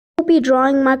be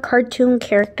drawing my cartoon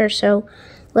character, so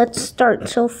let's start.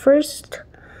 So first,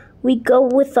 we go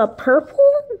with a purple.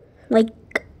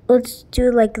 Like, let's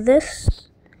do like this.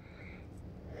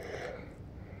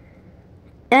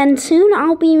 And soon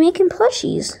I'll be making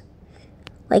plushies.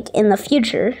 Like in the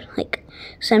future, like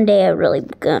someday I'm really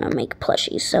gonna make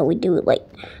plushies. So we do it like,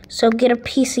 so get a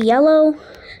piece of yellow,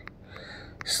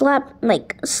 slap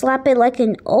it like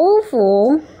an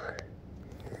oval.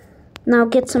 Now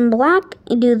get some black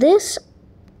and do this,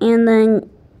 and then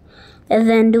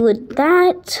do it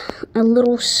that, a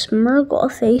little smirgle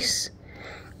face,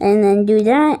 and then do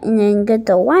that, and then get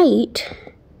the white.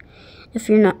 If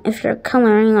you're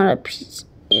coloring on a piece,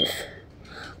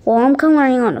 well, I'm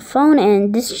coloring on a phone,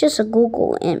 and this is just a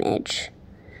Google image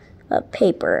of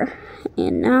paper.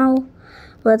 And now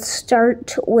let's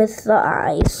start with the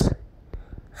eyes.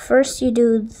 First, you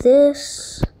do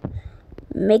this.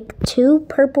 Make 2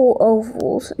 purple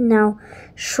ovals. Now,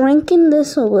 shrinking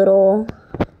this a little,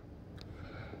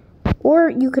 or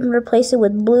you can replace it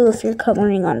with blue if you're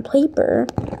coloring on paper.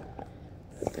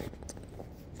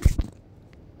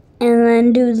 And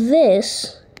then do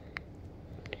this.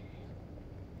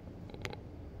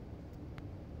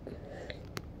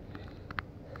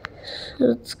 So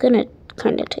it's gonna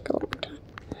kind of take a long time.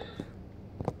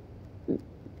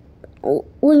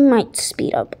 We might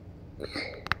speed up.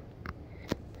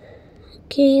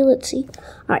 Okay, let's see.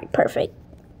 Alright, perfect.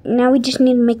 Now we just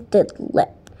need to make the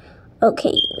lip.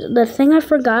 Okay, the thing I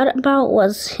forgot about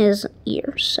was his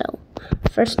ears. So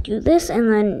first do this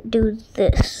and then do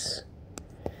this.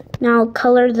 Now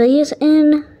color these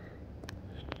in.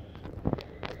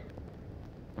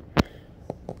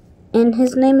 And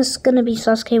his name is gonna be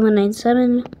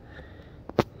Sasuke197.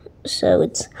 So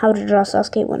it's how to draw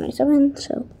Sasuke197.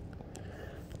 So,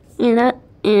 and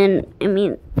I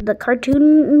mean the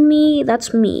cartoon me,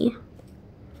 that's me.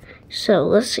 So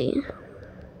let's see.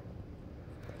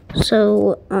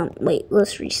 So wait,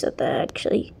 let's reset that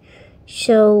actually.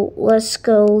 So let's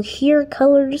go here,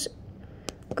 colors.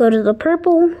 Go to the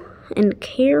purple and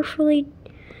carefully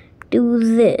do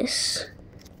this.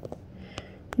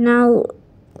 Now,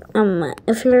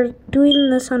 if you're doing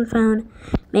this on phone,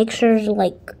 make sure to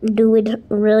like do it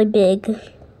really big.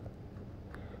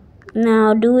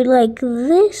 Now do it like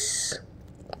this.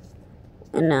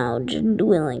 And now just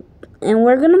do it like, and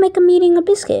we're gonna make him eating a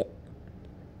biscuit.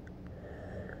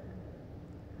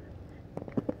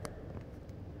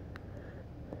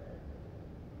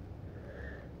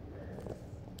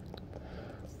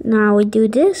 Now we do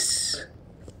this.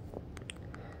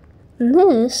 And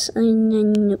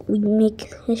then we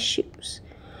make his shoes.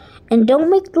 And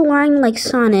don't make the line like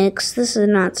Sonic's. This is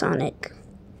not Sonic.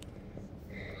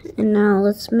 And now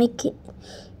let's make it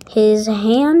his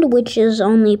hand, which is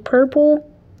only purple.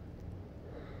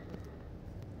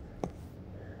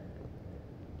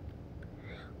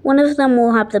 One of them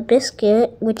will have the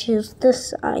biscuit, which is this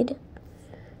side.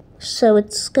 So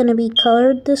it's gonna be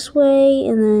colored this way,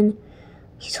 and then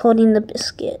he's holding the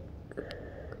biscuit.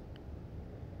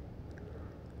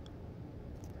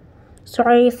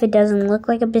 Sorry if it doesn't look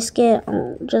like a biscuit.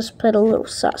 I'll just put a little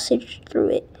sausage through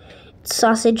it. It's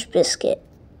sausage biscuit.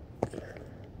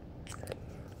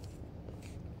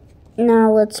 Now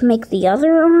let's make the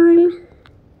other arm.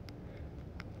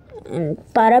 And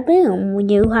bada boom,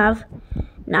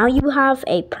 now you have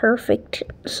a perfect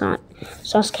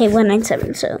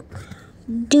Sasuke197. So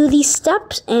do these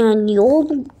steps and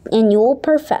you'll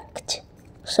perfect.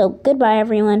 So goodbye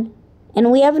everyone.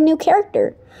 And we have a new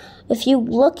character. If you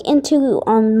look into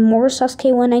more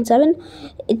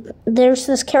Sasuke197, there's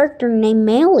this character named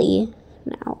Melee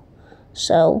now.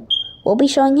 So we'll be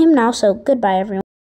showing him now. So goodbye everyone.